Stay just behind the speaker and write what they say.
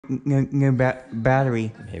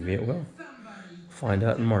battery. Maybe it will. Find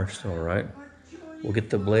out in March though, right? We'll get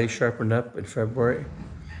the blade sharpened up in February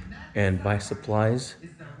and buy supplies,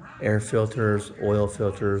 air filters, oil,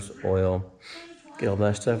 get all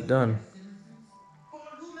that stuff done.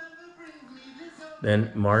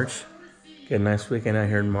 Then March, get a nice weekend out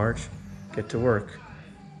here in March, get to work.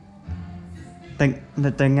 Then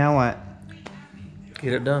now what?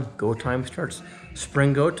 Get it done. Go time starts.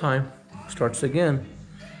 Spring go time starts again.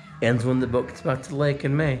 Ends when the boat gets back to the lake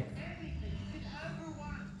in May.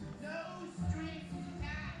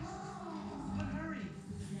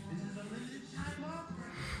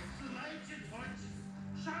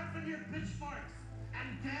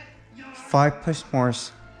 Five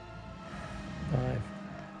pushmores. 5.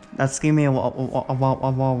 That's giving me a lot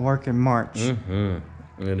of work in March.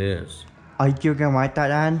 It is. Are you gonna write that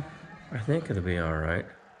down? I think it'll be alright.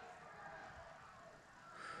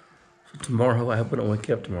 So tomorrow, I hope I don't wake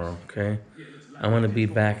you up tomorrow, okay? I'm gonna be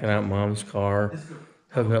backing out Mom's car,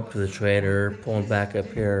 hooking up to the trailer, pulling back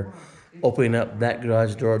up here, opening up that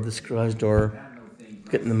garage door, this garage door,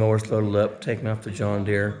 getting the mowers loaded up, taking off the John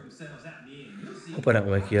Deere. Hope I don't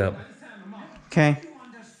wake you up. Okay.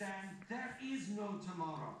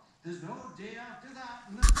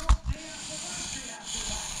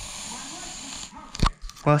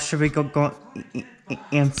 Well, should we go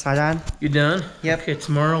inside on? You done? Yep. Okay,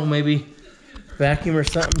 tomorrow maybe vacuum or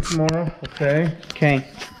something tomorrow, okay? Okay.